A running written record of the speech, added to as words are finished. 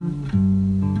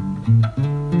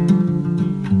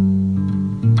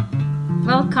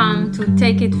Welcome to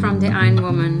Take It from the Iron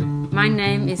Woman. My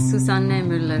name is Susanne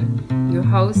Müller, your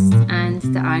host and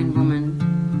the Iron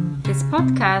Woman. This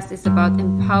podcast is about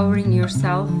empowering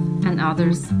yourself and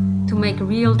others to make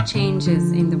real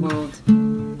changes in the world.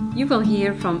 You will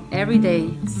hear from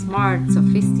everyday, smart,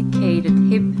 sophisticated,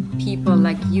 hip people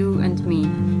like you and me.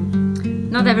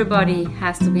 Not everybody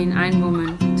has to be an Iron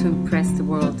Woman to impress the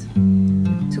world.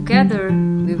 Together,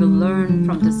 we will learn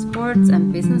from the sports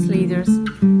and business leaders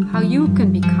how you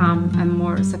can become a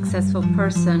more successful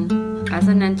person as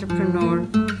an entrepreneur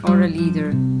or a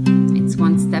leader. It's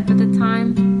one step at a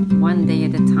time, one day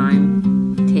at a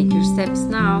time. Take your steps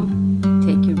now.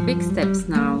 Take your big steps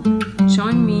now.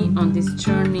 Join me on this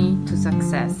journey to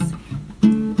success.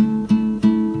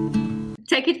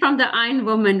 Take it from the Iron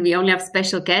Woman. We only have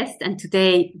special guests, and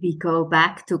today we go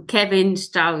back to Kevin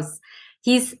Strauss.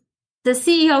 He's the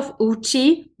CEO of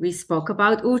Uchi. We spoke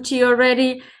about Uchi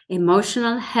already.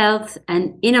 Emotional health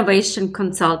and innovation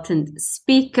consultant,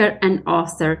 speaker, and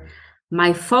author.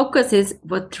 My focus is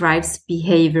what drives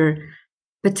behavior.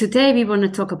 But today we want to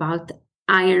talk about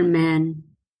Ironman.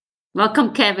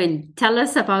 Welcome, Kevin. Tell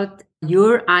us about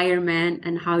your Ironman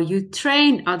and how you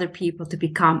train other people to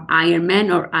become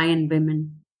Ironmen or Iron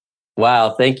Women.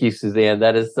 Wow. Thank you, Suzanne.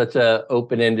 That is such a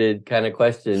open-ended kind of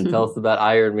question. Tell us about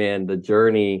Ironman, the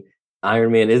journey.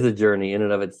 Ironman is a journey in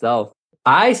and of itself.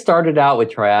 I started out with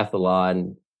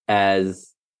triathlon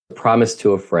as a promise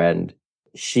to a friend.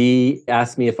 She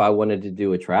asked me if I wanted to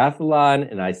do a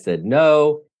triathlon, and I said,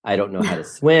 no, I don't know how to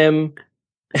swim.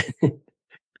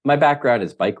 My background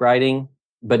is bike riding,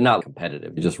 but not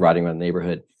competitive, just riding around the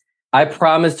neighborhood. I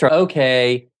promised her,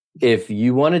 okay, if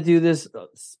you want to do this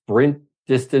sprint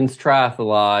distance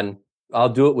triathlon, I'll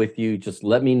do it with you. Just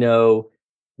let me know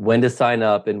when to sign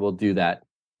up and we'll do that.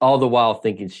 All the while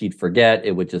thinking she'd forget,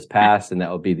 it would just pass and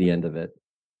that would be the end of it.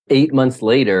 8 months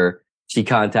later, she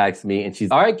contacts me and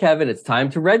she's, all right, Kevin, it's time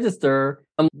to register.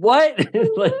 I'm what?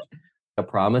 Like, a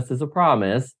promise is a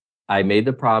promise. I made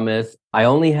the promise. I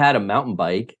only had a mountain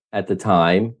bike at the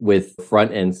time with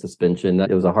front end suspension. It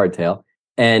was a hardtail.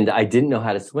 And I didn't know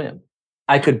how to swim.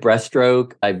 I could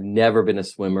breaststroke. I've never been a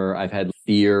swimmer. I've had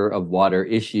fear of water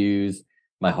issues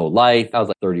my whole life. I was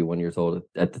like 31 years old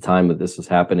at the time that this was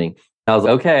happening. I was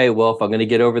like, okay, well, if I'm going to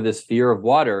get over this fear of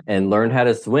water and learn how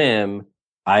to swim,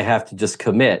 I have to just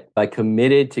commit. I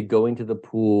committed to going to the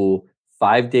pool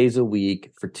 5 days a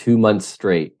week for 2 months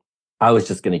straight. I was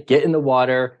just going to get in the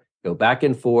water, go back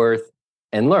and forth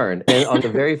and learn. And on the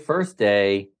very first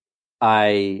day,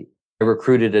 I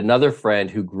recruited another friend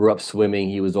who grew up swimming.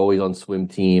 He was always on swim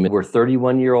team. We're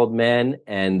 31-year-old men.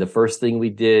 And the first thing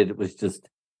we did was just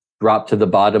drop to the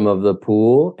bottom of the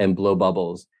pool and blow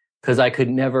bubbles because I could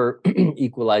never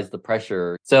equalize the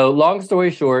pressure. So long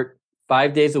story short,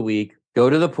 5 days a week, go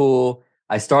to the pool.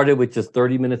 I started with just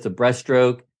 30 minutes of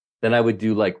breaststroke. Then I would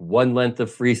do like 1 length of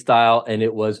freestyle and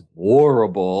it was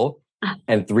horrible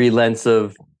and 3 lengths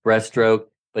of breaststroke.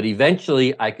 But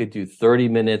eventually I could do 30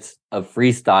 minutes of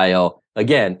freestyle.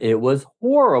 Again, it was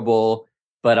horrible,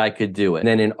 but I could do it. And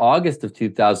then in August of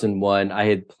 2001, I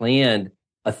had planned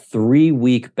a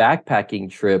 3-week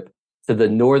backpacking trip to the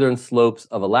northern slopes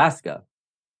of Alaska.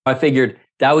 I figured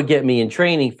that would get me in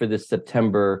training for this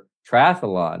September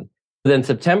triathlon. Then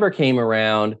September came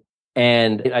around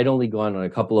and I'd only gone on a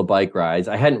couple of bike rides.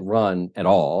 I hadn't run at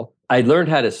all. I learned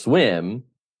how to swim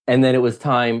and then it was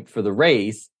time for the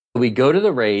race. We go to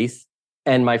the race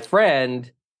and my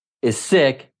friend is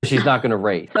sick. She's not going to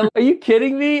race. Are you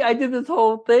kidding me? I did this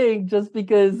whole thing just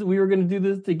because we were going to do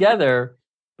this together.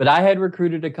 But I had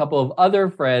recruited a couple of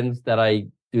other friends that I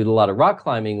do a lot of rock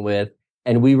climbing with.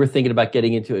 And we were thinking about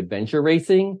getting into adventure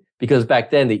racing because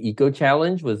back then the Eco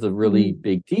Challenge was a really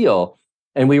big deal.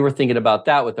 And we were thinking about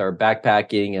that with our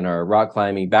backpacking and our rock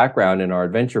climbing background and our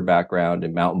adventure background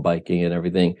and mountain biking and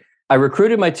everything. I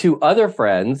recruited my 2 other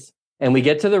friends and we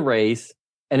get to the race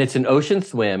and it's an ocean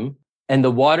swim and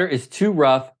the water is too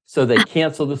rough. So they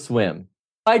cancel the swim.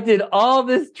 I did all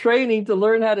this training to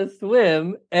learn how to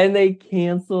swim and they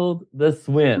canceled the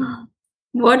swim.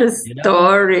 What a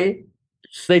story.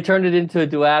 They turned it into a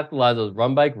duathlon. It was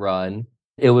run, bike, run.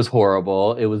 It was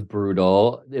horrible. It was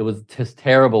brutal. It was just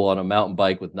terrible on a mountain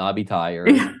bike with knobby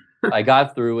tires. I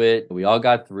got through it. We all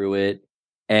got through it.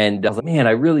 And I was like, man,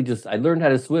 I learned how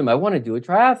to swim. I want to do a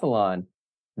triathlon.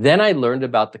 Then I learned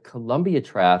about the Columbia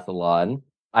Triathlon.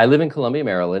 I live in Columbia,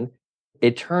 Maryland.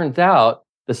 It turns out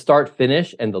the start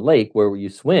finish and the lake where you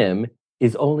swim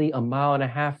is only 1.5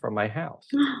 miles from my house.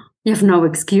 You have no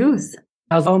excuse.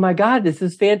 I was, oh my God, this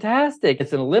is fantastic.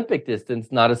 It's an Olympic distance,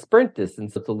 not a sprint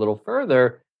distance. It's a little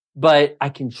further. but I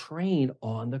can train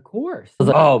on the course. I was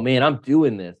like, oh man, I'm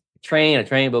doing this. I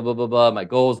train, blah, blah, blah, blah. My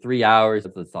goal is 3 hours.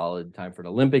 It's a solid time for an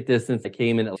Olympic distance. I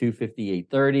came in at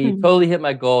 2:58:30, totally hit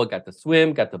my goal, got to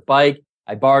swim, got to bike.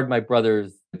 I borrowed my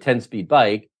brother's 10-speed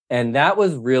bike. And that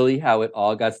was really how it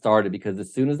all got started, because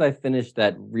as soon as I finished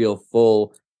that real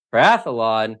full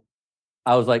triathlon,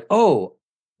 I was like, oh,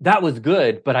 that was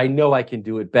good, but I know I can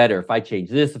do it better. If I change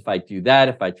this, if I do that,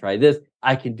 if I try this,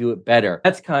 I can do it better.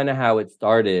 That's kind of how it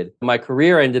started. My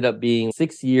career ended up being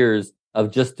 6 years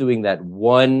of just doing that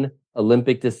one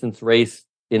Olympic distance race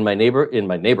in my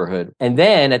neighborhood. And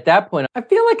then at that point, I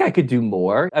feel like I could do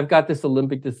more. I've got this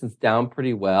Olympic distance down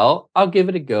pretty well. I'll give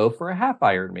it a go for a half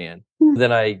Ironman.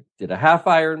 Then I did a half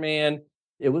Ironman.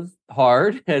 It was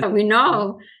hard. We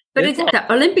know. But the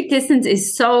Olympic distance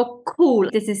is so cool.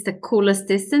 This is the coolest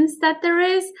distance that there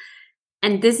is.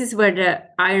 And this is where the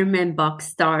Ironman box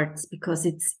starts, because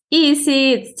it's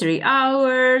easy. It's 3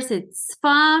 hours. It's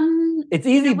fun. It's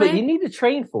easy, but you need to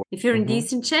train for it. If you're in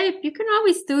decent shape, you can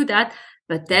always do that.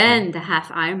 But then the half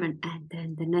Ironman, and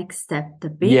then the next step, the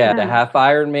big one. The half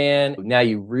Ironman. Now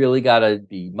you really got to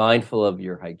be mindful of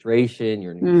your hydration,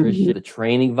 your nutrition. The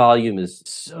training volume is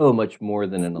so much more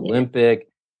than an Olympic.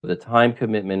 The time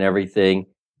commitment, everything.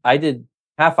 I did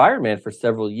half Ironman for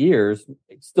several years,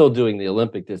 still doing the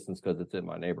Olympic distance because it's in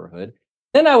my neighborhood.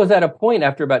 Then I was at a point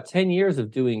after about 10 years of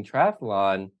doing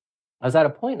triathlon, I was at a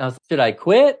point and I was like, should I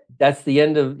quit? That's the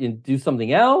end of, do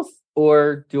something else?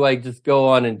 Or do I just go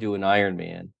on and do an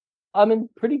Ironman? I'm in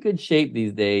pretty good shape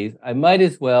these days. I might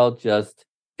as well just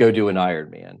go do an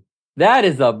Ironman. That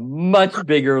is a much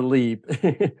bigger leap.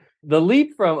 The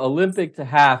leap from Olympic to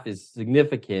half is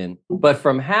significant, but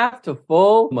from half to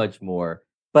full, much more.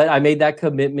 But I made that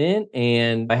commitment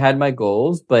and I had my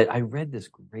goals, but I read this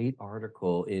great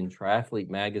article in Triathlete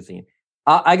Magazine.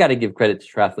 I got to give credit to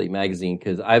Triathlete Magazine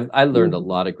because I learned a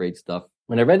lot of great stuff.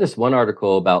 And I read this one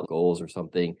article about goals or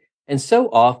something. And so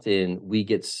often we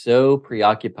get so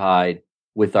preoccupied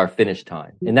with our finish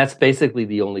time. And that's basically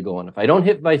the only goal. And if I don't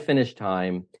hit my finish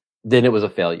time, then it was a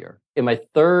failure. In my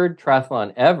third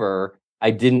triathlon ever,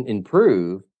 I didn't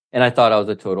improve. And I thought I was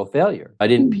a total failure. I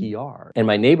didn't PR. And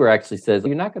my neighbor actually says,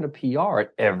 you're not going to PR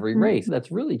at every race.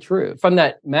 That's really true. From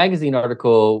that magazine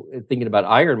article, thinking about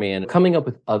Ironman, coming up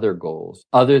with other goals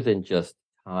other than just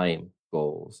time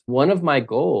goals. One of my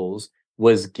goals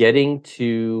was getting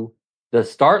to the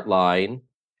start line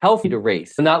healthy to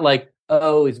race. Not like,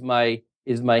 oh, is my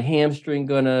hamstring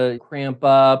going to cramp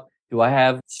up? Do I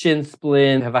have shin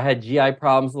splint? Have I had GI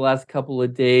problems the last couple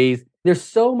of days? There's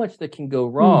so much that can go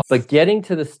wrong, but getting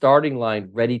to the starting line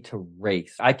ready to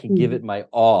race, I can give it my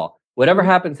all. Whatever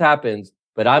happens, happens,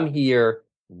 but I'm here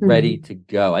ready to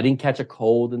go. I didn't catch a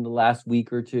cold in the last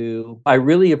week or two. I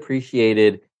really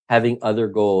appreciated having other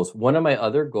goals. One of my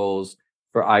other goals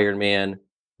for Ironman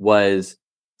was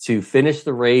to finish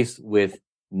the race with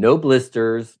no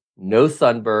blisters, no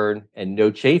sunburn, and no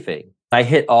chafing. I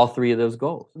hit all three of those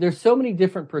goals. There's so many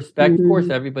different perspectives. Of course,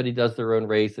 everybody does their own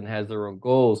race and has their own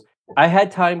goals. I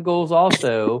had time goals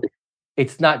also.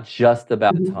 It's not just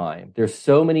about time. There's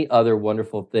so many other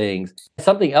wonderful things.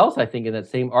 Something else I think in that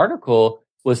same article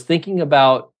was thinking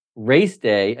about race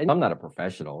day. And I'm not a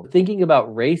professional. Thinking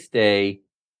about race day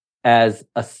as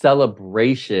a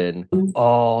celebration of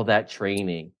all that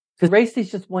training. Because race day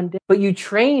is just one day.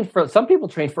 But some people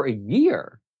train for a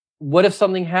year. What if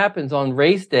something happens on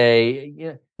race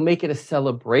day? Make it a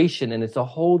celebration, and it's a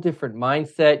whole different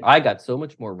mindset. I got so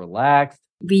much more relaxed.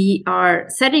 We are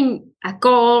setting a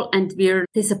goal and we're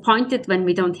disappointed when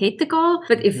we don't hit the goal.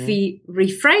 But if we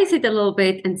rephrase it a little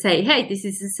bit and say, hey, this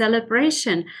is a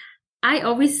celebration. I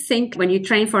always think when you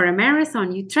train for a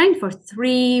marathon, you train for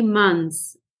 3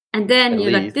 months. And then you're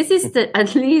like, this is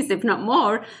at least, if not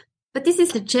more, but this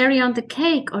is the cherry on the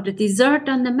cake or the dessert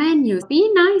on the menu.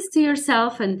 Be nice to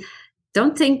yourself and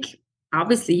don't think,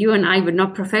 obviously you and I were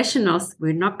not professionals.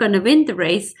 We're not going to win the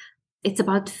race. It's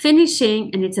about finishing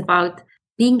and it's about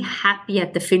being happy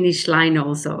at the finish line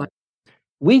also.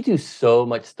 We do so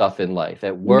much stuff in life.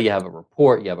 At work, you have a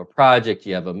report, you have a project,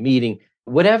 you have a meeting,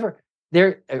 whatever.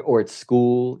 Or at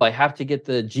school, I have to get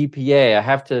the GPA. I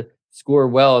have to score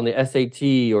well on the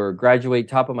SAT or graduate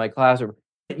top of my class. Or,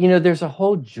 there's a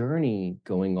whole journey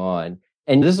going on.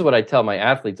 And this is what I tell my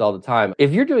athletes all the time.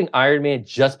 If you're doing Ironman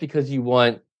just because you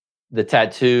want the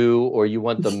tattoo or you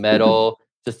want the medal,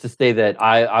 just to say that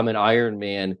I'm an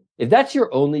Ironman, if that's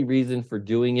your only reason for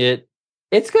doing it,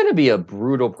 it's going to be a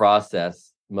brutal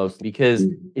process mostly because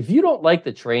if you don't like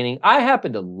the training, I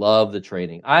happen to love the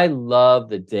training. I love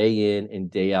the day in and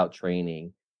day out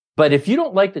training. But if you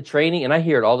don't like the training, and I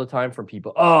hear it all the time from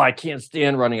people, oh, I can't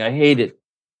stand running. I hate it.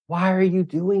 Why are you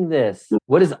doing this?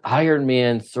 What is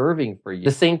Ironman serving for you?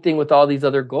 The same thing with all these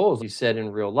other goals you set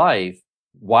in real life.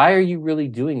 Why are you really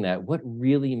doing that? What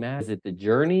really matters? Is it the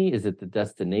journey? Is it the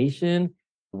destination?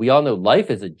 We all know life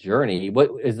is a journey. What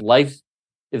is life?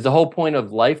 Is the whole point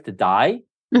of life to die?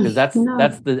 Because that's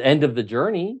the end of the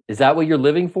journey. Is that what you're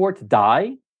living for? To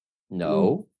die?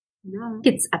 No. No.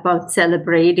 It's about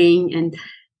celebrating, and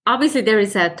obviously there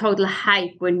is a total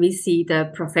hype when we see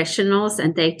the professionals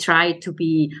and they try to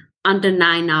be under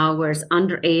 9 hours,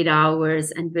 under 8 hours,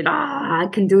 and I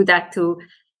can do that too.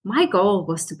 My goal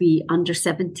was to be under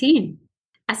 17.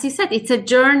 As you said, it's a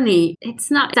journey.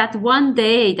 It's not that one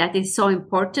day that is so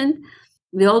important.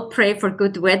 We all pray for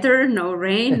good weather, no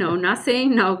rain, no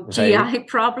nothing, no GI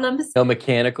problems. No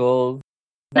mechanicals.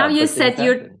 Now you said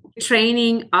you're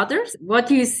training others. What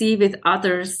do you see with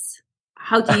others?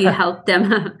 How do you help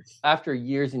them? After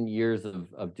years and years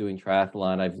of doing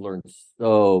triathlon, I've learned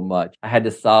so much. I had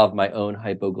to solve my own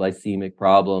hypoglycemic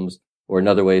problems, or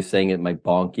another way of saying it, my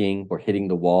bonking or hitting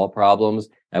the wall problems.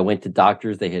 I went to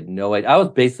doctors. They had no idea. I was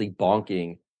basically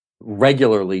bonking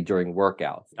regularly during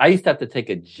workouts. I used to have to take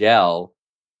a gel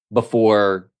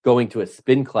before going to a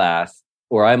spin class,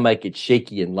 or I might get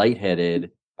shaky and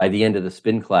lightheaded by the end of the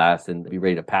spin class and be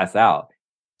ready to pass out.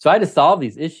 So I had to solve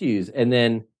these issues. And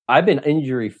then I've been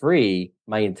injury-free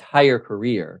my entire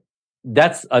career.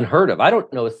 That's unheard of. I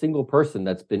don't know a single person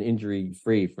that's been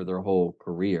injury-free for their whole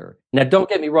career. Now, don't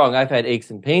get me wrong. I've had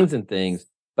aches and pains and things,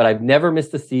 but I've never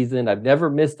missed a season. I've never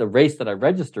missed a race that I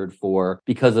registered for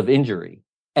because of injury.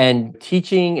 And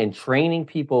teaching and training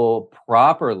people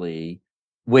properly,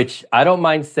 which I don't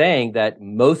mind saying that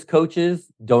most coaches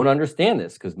don't understand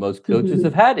this, because most coaches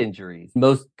have had injuries.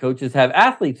 Most coaches have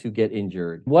athletes who get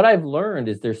injured. What I've learned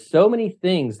is there's so many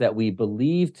things that we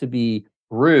believe to be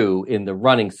true in the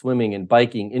running, swimming, and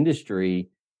biking industry,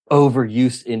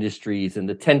 overuse industries and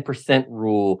the 10%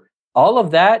 rule. All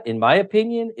of that, in my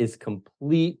opinion, is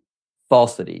complete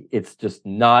falsity. It's just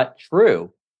not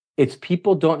true. It's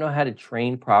people don't know how to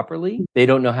train properly. They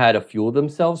don't know how to fuel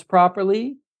themselves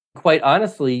properly. Quite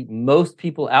honestly, most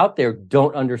people out there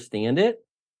don't understand it,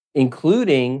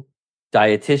 including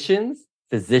dietitians,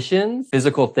 physicians,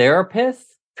 physical therapists,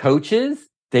 coaches.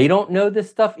 They don't know this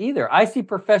stuff either. I see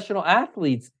professional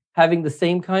athletes having the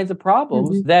same kinds of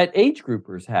problems that age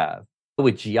groupers have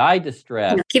with GI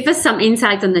distress. Give us some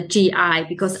insight on the GI,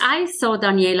 because I saw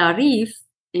Daniela Rief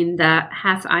in the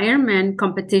half Ironman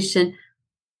competition.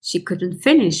 She couldn't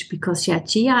finish because she had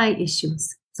GI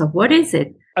issues. So what is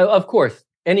it? Of course,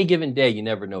 any given day, you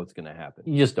never know what's going to happen.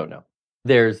 You just don't know.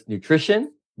 There's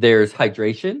nutrition, there's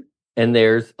hydration, and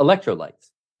there's electrolytes.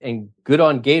 And good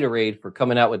on Gatorade for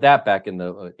coming out with that back in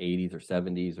the 80s or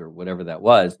 70s or whatever that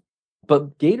was.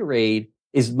 But Gatorade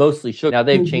is mostly sugar. Now,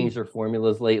 they've changed their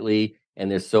formulas lately, and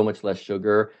there's so much less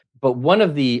sugar. But one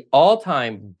of the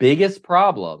all-time biggest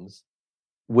problems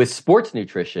with sports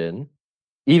nutrition,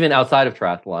 even outside of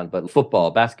triathlon, but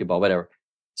football, basketball, whatever,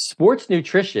 sports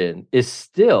nutrition is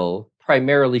still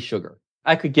primarily sugar.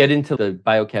 I could get into the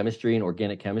biochemistry and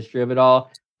organic chemistry of it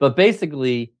all, but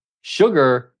basically,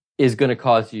 sugar is going to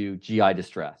cause you GI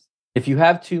distress. If you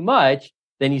have too much,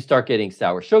 then you start getting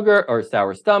sour sugar or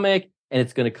sour stomach, and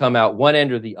it's going to come out one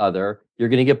end or the other. You're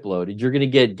going to get bloated. You're going to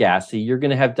get gassy. You're going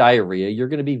to have diarrhea. You're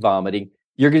going to be vomiting.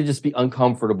 You're going to just be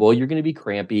uncomfortable. You're going to be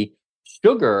crampy.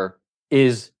 Sugar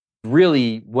is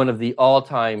really one of the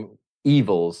all-time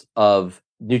evils of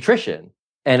nutrition,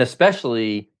 and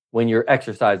especially when you're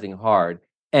exercising hard.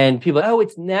 And people, oh,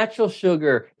 it's natural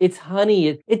sugar. It's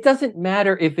honey. It doesn't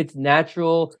matter if it's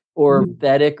natural or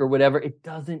synthetic or whatever. It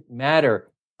doesn't matter.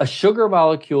 A sugar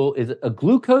molecule is a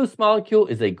glucose molecule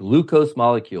is a glucose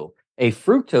molecule. A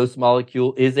fructose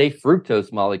molecule is a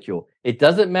fructose molecule. It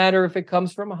doesn't matter if it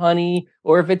comes from honey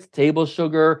or if it's table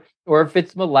sugar or if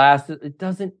it's molasses. It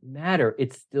doesn't matter.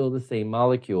 It's still the same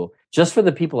molecule. Just for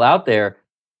the people out there,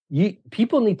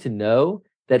 people need to know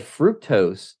that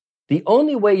fructose, the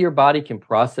only way your body can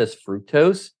process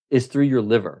fructose is through your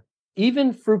liver.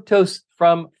 Even fructose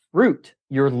from fruit,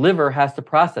 your liver has to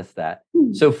process that.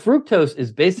 So fructose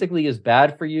is basically as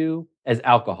bad for you as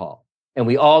alcohol. And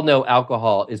we all know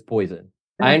alcohol is poison.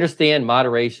 I understand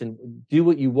moderation. Do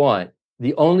what you want.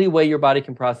 The only way your body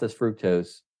can process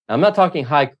fructose, I'm not talking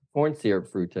high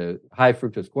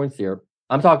fructose corn syrup.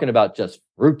 I'm talking about just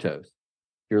fructose.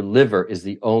 Your liver is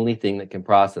the only thing that can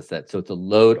process that. So it's a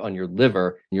load on your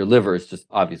liver. And your liver is just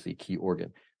obviously a key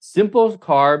organ. Simple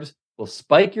carbs will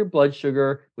spike your blood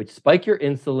sugar, which spike your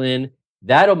insulin.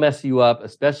 That'll mess you up,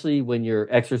 especially when you're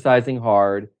exercising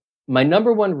hard. My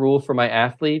number one rule for my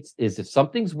athletes is if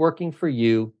something's working for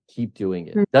you, keep doing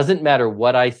it. Doesn't matter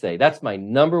what I say. That's my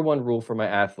number one rule for my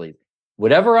athletes.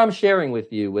 whatever I'm sharing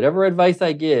with you, whatever advice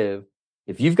I give,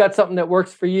 if you've got something that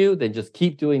works for you, then just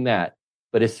keep doing that.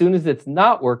 But as soon as it's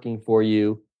not working for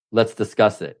you, let's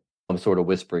discuss it. I'm sort of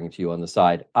whispering to you on the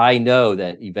side. I know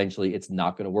that eventually it's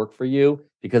not going to work for you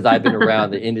because I've been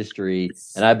around the industry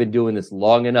and I've been doing this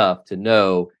long enough to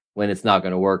know when it's not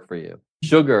going to work for you.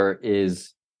 Sugar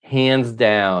is hands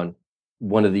down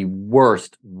one of the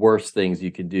worst things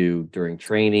you can do during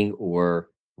training or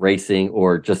racing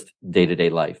or just day-to-day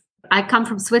life. I come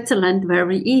from Switzerland where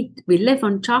we live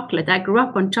on chocolate. I grew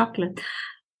up on chocolate.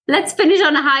 Let's finish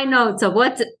on a high note. So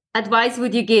what advice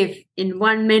would you give in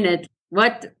 1 minute?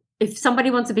 What, if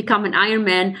somebody wants to become an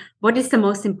Ironman, what is the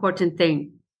most important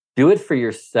thing? Do it for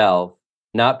yourself,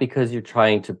 not because you're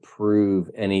trying to prove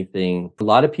anything. A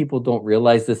lot of people don't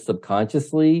realize this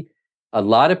subconsciously. A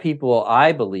lot of people,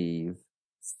 I believe,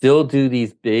 still do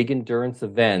these big endurance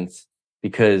events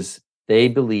because they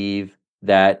believe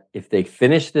that if they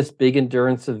finish this big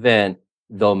endurance event,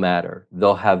 they'll matter,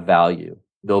 they'll have value,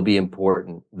 they'll be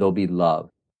important, they'll be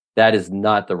loved. That is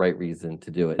not the right reason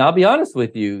to do it. And I'll be honest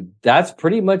with you, that's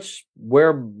pretty much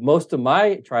where most of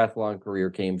my triathlon career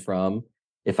came from.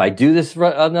 If I do this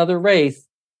another race,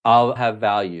 I'll have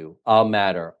value, I'll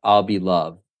matter, I'll be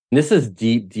loved. And this is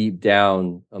deep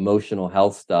down emotional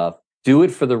health stuff. Do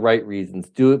it for the right reasons.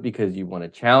 Do it because you want to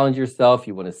challenge yourself.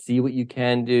 You want to see what you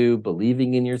can do,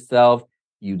 believing in yourself.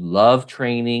 You love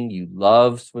training. You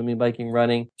love swimming, biking,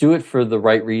 running. Do it for the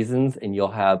right reasons and you'll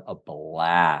have a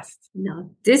blast. No,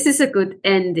 this is a good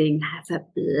ending. Have a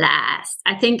blast.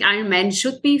 I think Ironman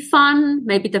should be fun.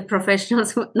 Maybe the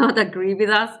professionals would not agree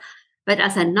with us. But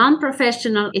as a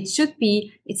non-professional, it's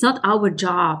not our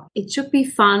job. It should be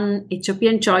fun. It should be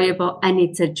enjoyable. And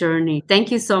it's a journey.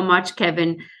 Thank you so much,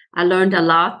 Kevin. I learned a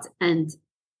lot and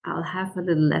I'll have a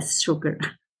little less sugar.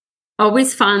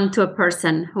 Always fun to a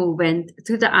person who went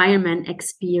to the Ironman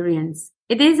experience.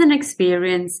 It is an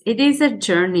experience. It is a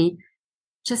journey.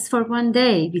 Just for one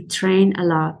day, we train a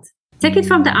lot. Take it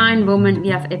from the Iron Woman. We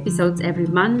have episodes every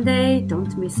Monday.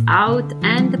 Don't miss out.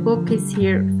 And the book is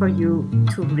here for you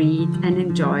to read and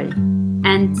enjoy.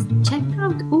 And check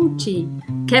out Uchi.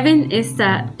 Kevin is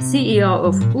the CEO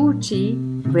of Uchi,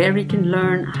 where we can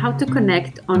learn how to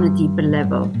connect on a deeper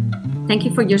level. Thank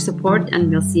you for your support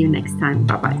and we'll see you next time.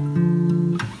 Bye-bye.